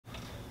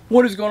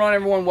What is going on,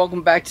 everyone?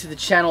 Welcome back to the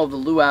channel of the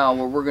Luau,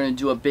 where we're going to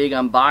do a big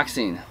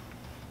unboxing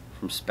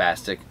from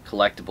Spastic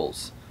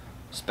Collectibles.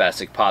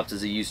 Spastic Pops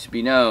as it used to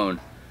be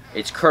known.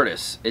 It's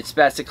Curtis. It's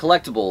Spastic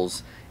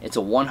Collectibles. It's a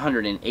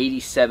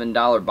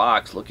 $187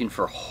 box looking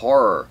for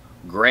horror,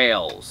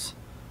 Grails,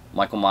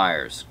 Michael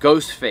Myers,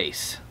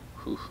 Ghostface.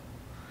 Whew.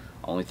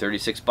 Only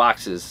 36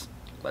 boxes.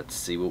 Let's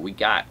see what we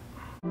got.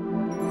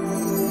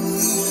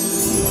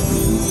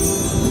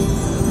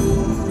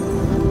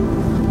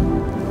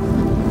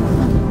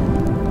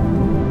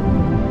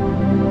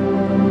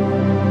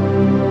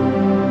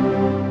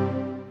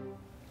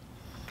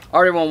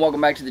 Alright, everyone, welcome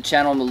back to the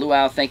channel. I'm the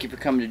Luau. Thank you for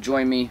coming to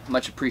join me.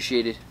 Much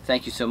appreciated.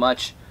 Thank you so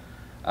much.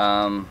 It's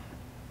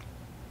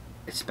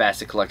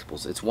Spastic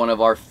Collectibles. It's one of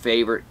our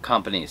favorite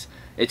companies.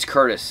 It's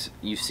Curtis.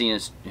 You've seen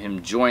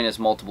him join us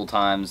multiple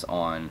times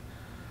on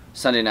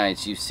Sunday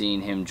nights. You've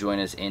seen him join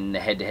us in the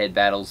head-to-head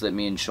battles that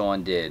me and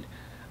Sean did.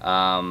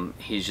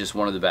 He's just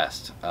one of the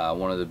best.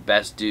 One of the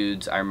best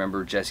dudes. I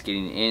remember just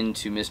getting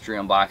into mystery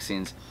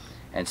unboxings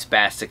and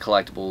Spastic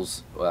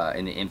Collectibles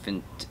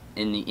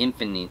in the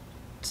infinite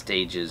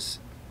stages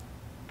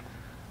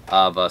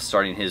of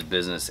starting his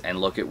business, and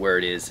look at where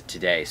it is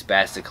today.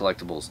 Spastic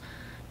Collectibles,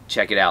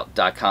 check it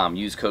out.com.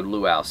 Use code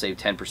Luau, save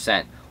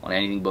 10% on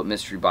anything but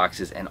mystery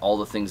boxes and all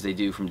the things they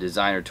do, from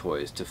designer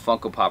toys to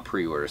Funko Pop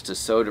pre-orders to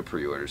soda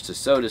pre-orders to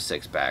soda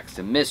 6-packs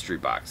to mystery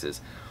boxes.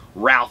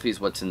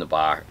 Ralphie's what's in the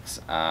box.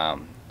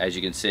 As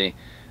you can see,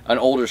 an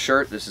older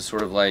shirt. This is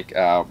sort of like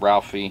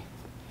Ralphie,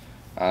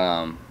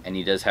 and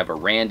he does have a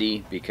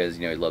Randy because,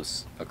 you know, he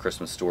loves A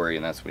Christmas Story,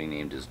 and that's what he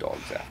named his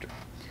dogs after.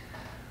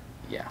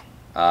 Yeah.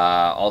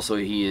 Also,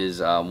 he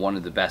is one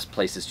of the best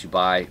places to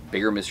buy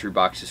bigger mystery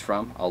boxes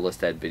from. I'll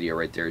list that video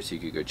right there so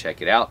you could go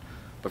check it out.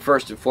 But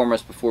first and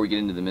foremost, before we get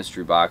into the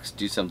mystery box,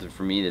 do something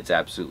for me that's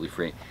absolutely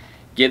free.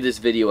 Give this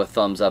video a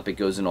thumbs up. It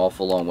goes an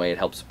awful long way. It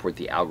helps support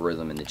the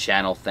algorithm in the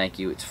channel. Thank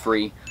you. It's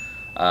free.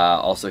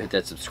 Also, hit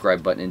that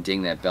subscribe button and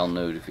ding that bell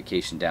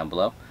notification down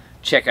below.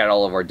 Check out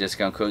all of our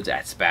discount codes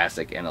at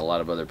Spastic and a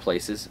lot of other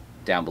places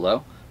down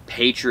below.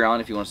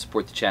 Patreon, if you want to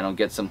support the channel and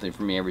get something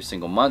from me every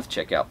single month,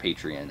 check out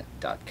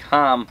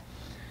patreon.com.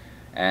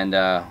 And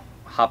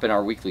hop in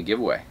our weekly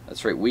giveaway.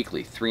 That's right,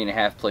 weekly.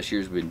 3.5+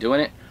 years we've been doing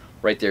it.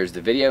 Right there's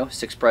the video.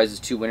 6 prizes,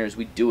 2 winners.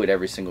 We do it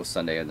every single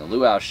Sunday on the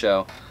Luau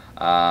Show.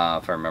 If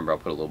I remember, I'll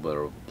put a little bit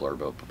of a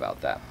blurb up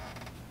about that.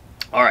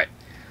 Alright,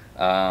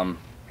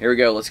 here we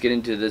go. Let's get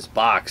into this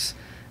box.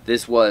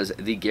 This was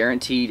the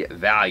guaranteed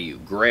value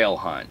Grail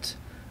Hunt.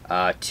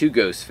 2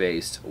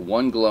 Ghostface,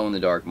 1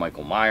 glow-in-the-dark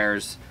Michael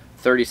Myers,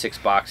 36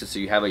 boxes, so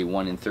you have a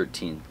 1 in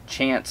 13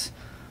 chance.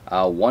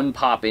 1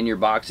 pop in your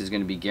box is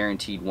going to be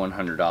guaranteed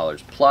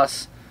 $100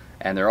 plus,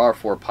 and there are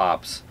 4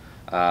 pops.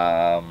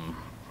 Yeah,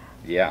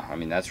 I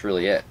mean, that's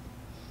really it.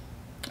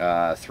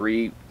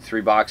 Three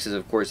boxes,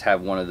 of course,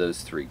 have one of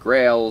those 3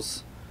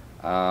 Grails.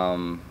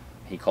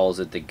 He calls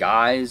it the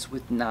guys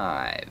with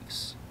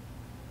knives.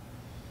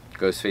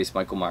 Ghostface,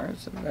 Michael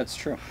Myers, and that's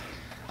true.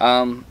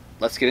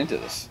 Let's get into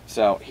this.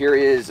 So here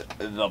is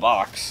the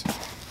box.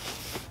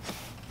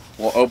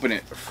 We'll open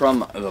it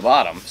from the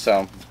bottom.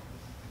 So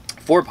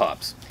 4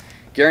 pops,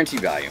 guarantee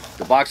value.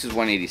 The box is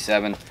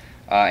 $187,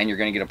 and you're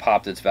going to get a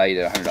pop that's valued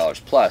at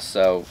 $100 plus.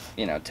 So,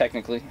 you know,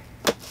 technically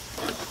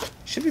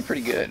should be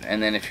pretty good.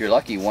 And then if you're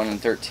lucky, 1 in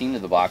 13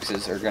 of the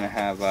boxes are going to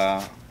have,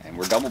 and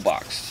we're double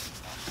boxed.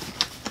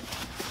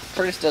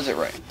 Curtis does it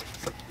right.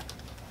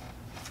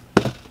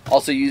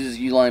 Also uses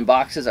Uline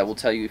boxes. I will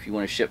tell you, if you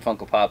want to ship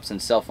Funko Pops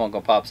and sell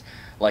Funko Pops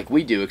like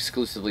we do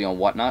exclusively on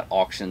Whatnot,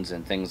 auctions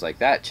and things like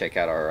that, check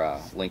out our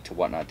link to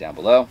Whatnot down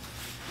below.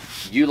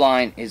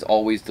 Uline is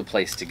always the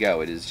place to go.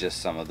 It is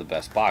just some of the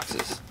best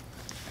boxes.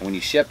 And when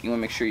you ship, you want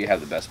to make sure you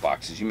have the best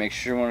boxes. You want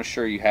to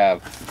sure you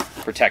have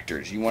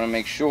protectors. You want to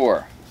make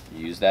sure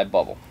you use that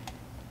bubble.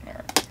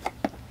 Alright.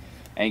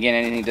 And again,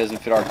 anything that doesn't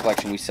fit our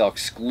collection, we sell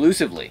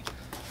exclusively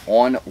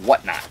on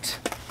Whatnot.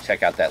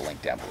 Check out that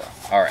link down below.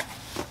 Alright.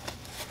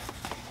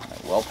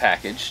 Well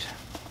packaged.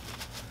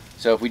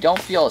 So if we don't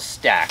feel a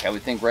stack, I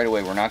would think right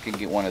away we're not going to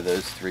get one of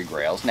those 3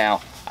 Grails.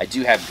 Now, I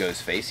do have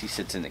Ghostface. He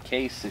sits in the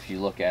case. If you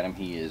look at him,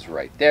 he is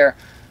right there.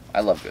 I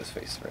love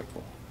Ghostface. Very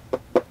cool.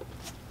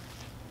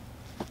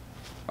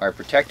 Alright,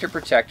 protector,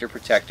 protector,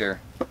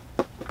 protector.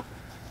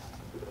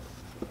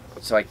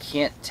 So I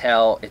can't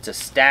tell. It's a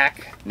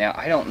stack. Now,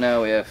 I don't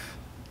know if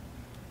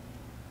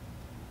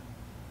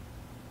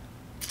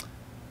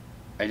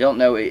a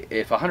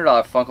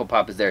 $100 Funko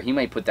Pop is there. He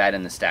might put that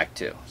in the stack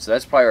too. So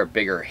that's probably our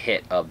bigger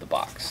hit of the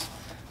box.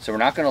 So we're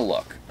not going to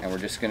look, and we're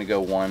just going to go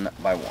one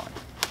by one.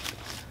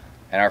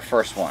 And our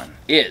first one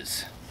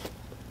is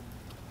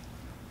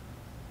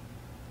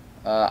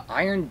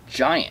Iron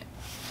Giant.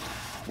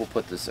 We'll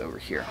put this over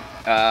here.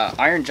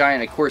 Iron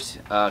Giant, of course,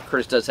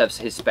 Curtis does have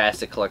his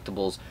Spastic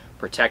Collectibles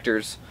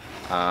protectors.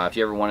 If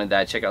you ever wanted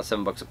that, check out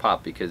 $7 a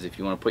pop, because if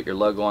you want to put your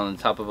logo on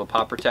the top of a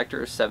pop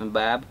protector, 7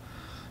 Bab,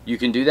 you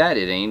can do that.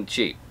 It ain't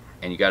cheap,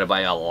 and you got to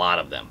buy a lot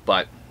of them.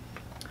 But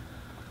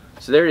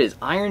so there it is,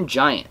 Iron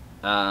Giant.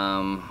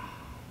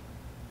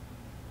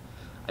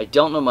 I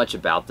don't know much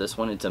about this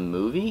one. It's a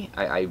movie.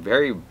 I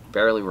very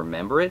barely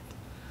remember it.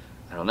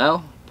 I don't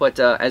know. But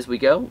as we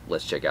go,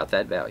 let's check out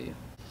that value.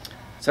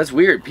 So that's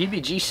weird.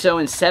 PBG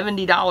showing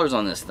 $70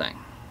 on this thing.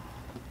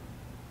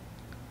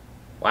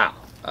 Wow.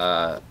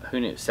 Who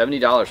knew?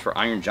 $70 for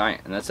Iron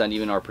Giant, and that's not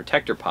even our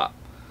protector pop.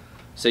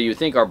 So you would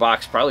think our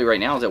box probably right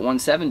now is at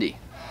 $170.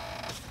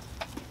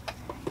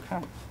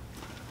 Okay.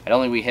 I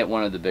don't think we hit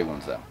one of the big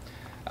ones though.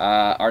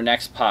 Our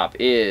next pop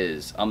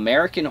is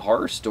American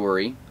Horror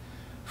Story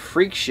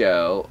Freak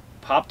Show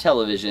Pop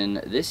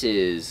Television. This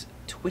is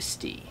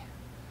Twisty.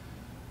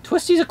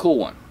 Twisty's a cool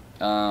one.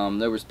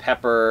 There was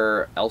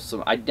Pepper,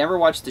 Elsa. I never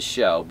watched the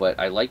show, but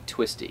I like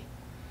Twisty.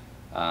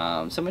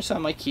 So much so I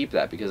might keep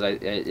that because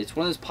it's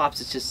one of those pops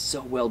that's just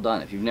so well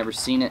done. If you've never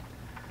seen it,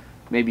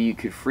 maybe you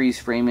could freeze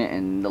frame it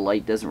and the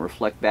light doesn't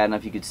reflect bad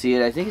enough you could see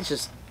it. I think it's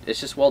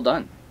just well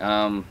done.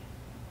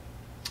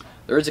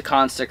 There is a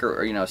con sticker,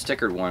 or a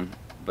stickered one,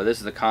 but this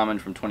is the common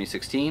from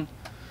 2016.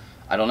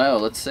 I don't know.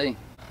 Let's see.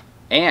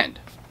 And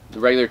the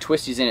regular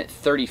Twisty's in at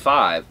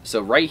 35.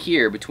 So right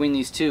here between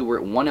these two, we're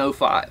at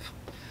 105.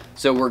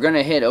 So we're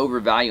gonna hit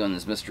overvalue on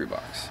this mystery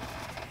box.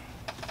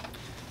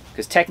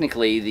 Because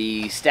technically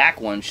the stack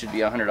one should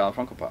be a $100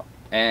 Funko Pop.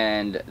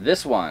 And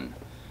this one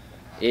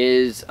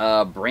is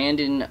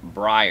Brandon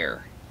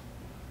Breyer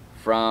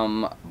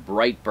from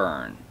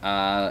Brightburn.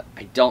 I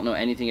don't know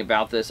anything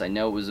about this. I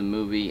know it was a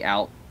movie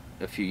out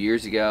a few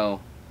years ago.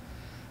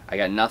 I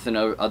got nothing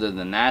other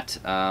than that.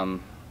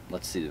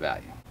 Let's see the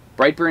value.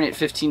 Brightburn at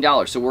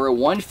 $15. So we're at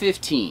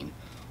 115.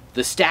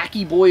 The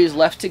stacky boy is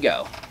left to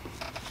go.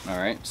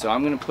 Alright, so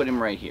I'm going to put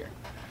him right here.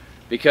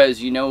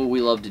 Because you know what we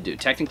love to do.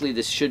 Technically,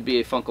 this should be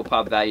a Funko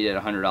Pop valued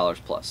at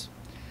 $100 plus.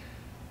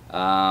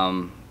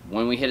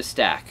 When we hit a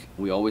stack,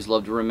 we always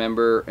love to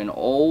remember an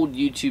old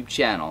YouTube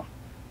channel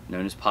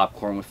known as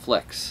Popcorn with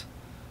Flicks.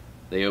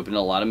 They opened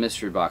a lot of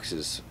mystery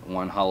boxes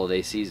one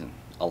holiday season.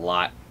 A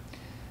lot.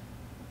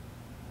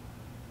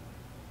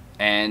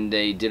 And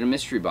they did a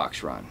mystery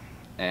box run.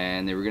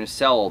 And they were going to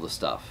sell all the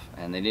stuff.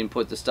 And they didn't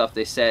put the stuff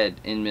they said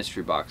in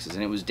mystery boxes.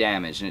 And it was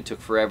damaged. And it took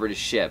forever to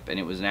ship. And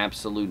it was an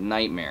absolute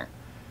nightmare.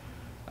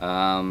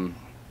 And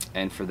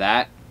for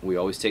that, we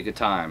always take the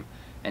time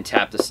and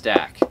tap the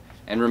stack.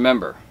 And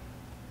remember,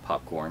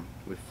 Popcorn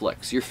with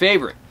Flicks, your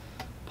favorite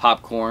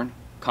popcorn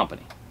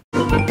company.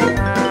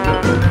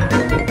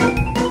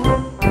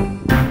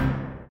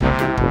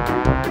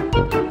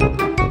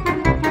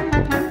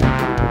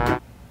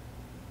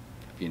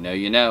 If you know,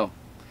 you know.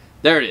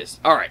 There it is.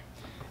 All right.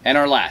 And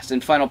our last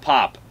and final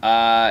pop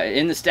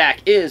in the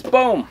stack is,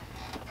 boom!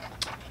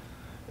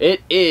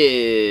 It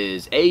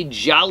is a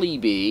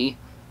Jollibee.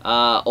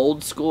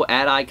 Old school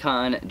ad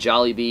icon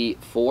Jollibee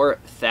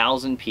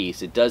 4,000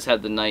 piece. It does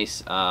have the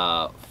nice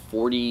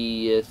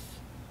 40th,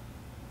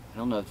 I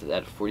don't know if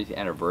that 40th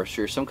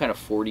anniversary or some kind of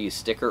 40th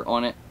sticker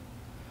on it.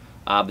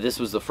 But this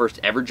was the first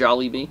ever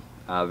Jollibee.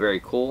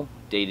 Very cool.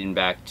 Dating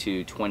back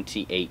to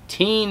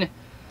 2018.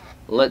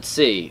 Let's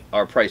see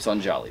our price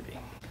on Jollibee.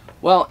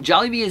 Well,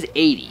 Jollibee is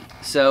 80,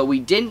 so we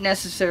didn't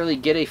necessarily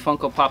get a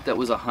Funko Pop that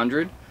was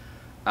 100.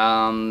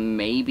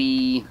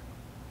 Maybe,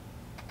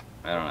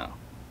 I don't know.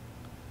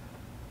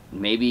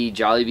 Maybe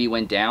Jollibee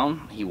went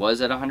down. He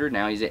was at 100,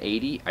 now he's at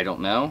 80. I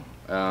don't know.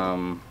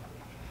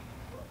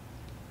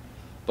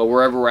 But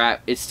wherever we're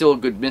at, it's still a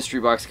good mystery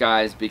box,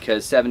 guys,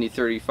 because 70,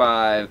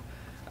 35,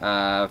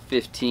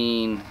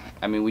 15,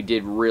 I mean, we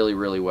did really,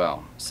 really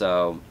well.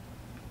 So,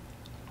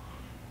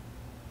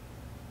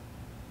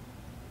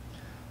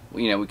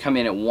 you know, we come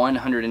in at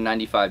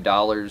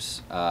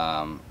 $195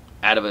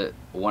 out of a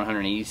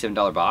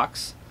 $187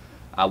 box.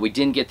 We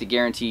didn't get the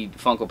guaranteed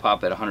Funko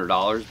Pop at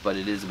 $100, but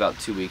it is about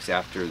 2 weeks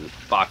after the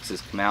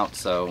boxes come out,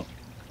 so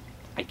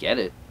I get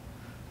it.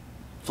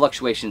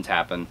 Fluctuations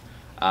happen.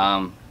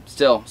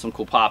 Still, some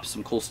cool pops,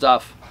 some cool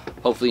stuff.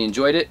 Hopefully you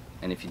enjoyed it,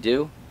 and if you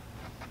do,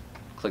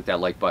 click that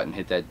like button,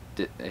 hit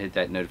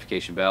that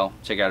notification bell,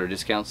 check out our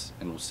discounts,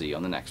 and we'll see you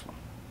on the next one.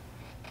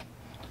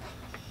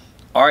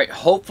 Alright,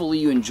 hopefully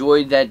you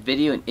enjoyed that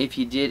video, and if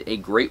you did, a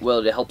great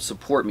way to help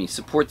support me,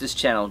 support this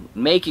channel,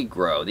 make it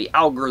grow, the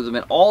algorithm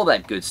and all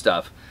that good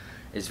stuff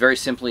is very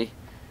simply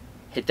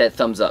hit that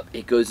thumbs up.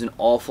 It goes an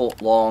awful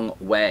long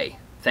way.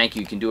 Thank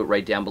you. You can do it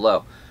right down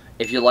below.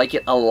 If you like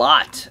it a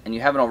lot and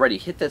you haven't already,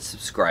 hit that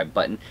subscribe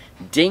button,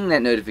 ding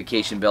that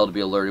notification bell to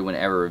be alerted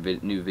whenever a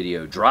new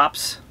video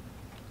drops.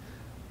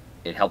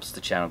 It helps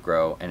the channel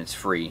grow, and it's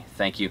free.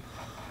 Thank you.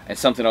 And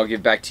something I'll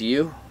give back to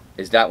you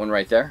is that one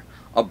right there.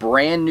 A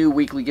brand new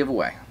weekly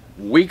giveaway.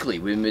 Weekly.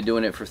 We've been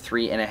doing it for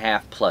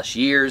 3.5+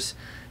 years.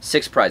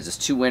 6 prizes,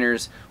 2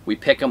 winners. We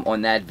pick them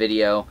on that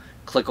video.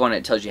 Click on it.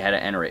 It tells you how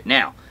to enter it.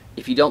 Now,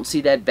 if you don't see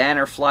that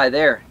banner fly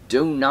there,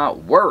 do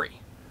not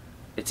worry.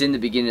 It's in the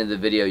beginning of the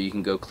video. You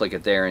can go click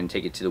it there and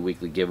take it to the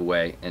weekly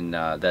giveaway, and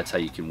that's how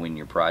you can win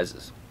your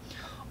prizes.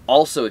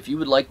 Also, if you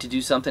would like to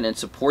do something and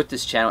support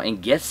this channel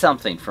and get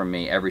something from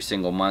me every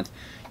single month,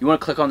 you want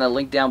to click on that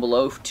link down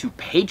below to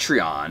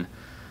Patreon.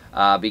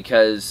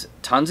 Because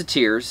tons of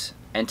tiers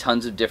and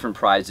tons of different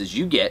prizes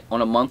you get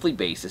on a monthly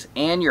basis,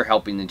 and you're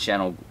helping the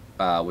channel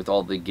with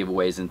all the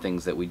giveaways and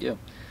things that we do.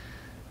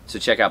 So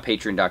check out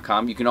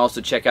patreon.com. You can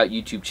also check out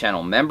YouTube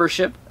channel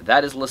membership.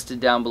 That is listed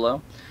down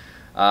below.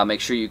 Make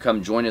sure you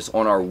come join us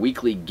on our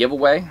weekly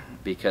giveaway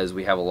because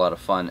we have a lot of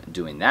fun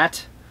doing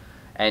that.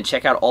 And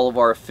check out all of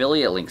our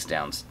affiliate links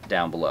down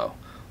below.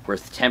 We're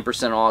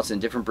 10% off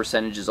and different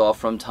percentages off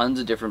from tons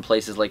of different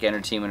places like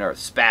Entertainment Earth,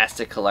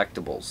 Spastic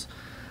Collectibles.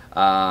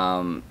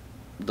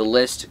 The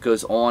list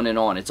goes on and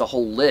on. It's a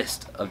whole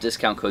list of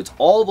discount codes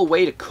all the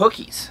way to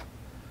cookies.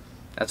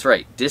 That's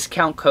right,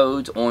 discount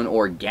codes on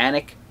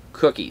organic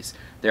cookies.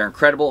 They're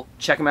incredible.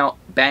 Check them out.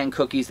 Bang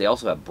Cookies. They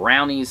also have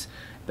brownies,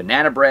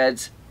 banana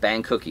breads,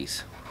 Bang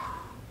Cookies.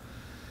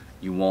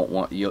 You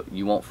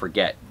won't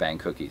forget Bang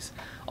Cookies.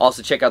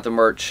 Also check out the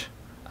merch.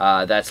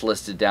 That's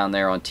listed down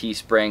there on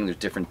Teespring. There's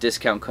different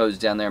discount codes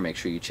down there. Make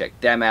sure you check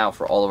them out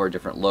for all of our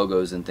different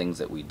logos and things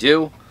that we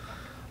do.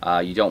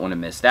 You don't want to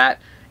miss that.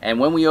 And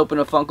when we open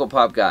a Funko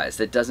Pop, guys,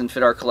 that doesn't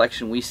fit our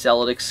collection, we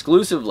sell it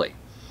exclusively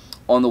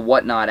on the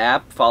Whatnot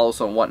app. Follow us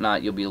on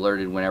Whatnot. You'll be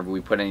alerted whenever we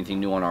put anything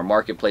new on our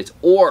marketplace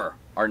or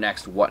our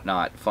next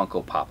Whatnot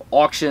Funko Pop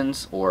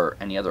auctions or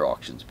any other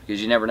auctions,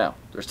 because you never know.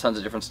 There's tons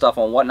of different stuff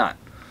on Whatnot.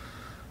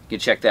 You can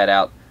check that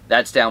out.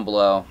 That's down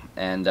below,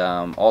 and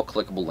all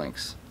clickable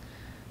links.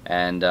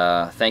 And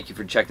thank you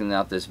for checking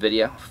out this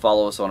video.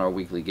 Follow us on our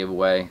weekly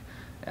giveaway.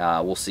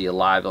 We'll see you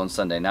live on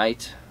Sunday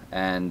night.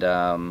 And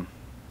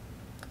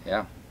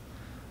yeah,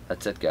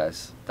 that's it,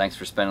 guys. Thanks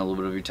for spending a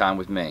little bit of your time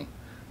with me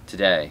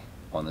today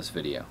on this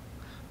video.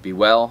 Be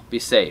well, be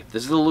safe.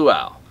 This is the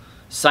Luau.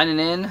 Signing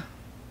in,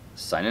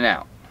 signing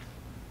out.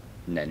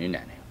 Nanu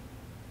nanu.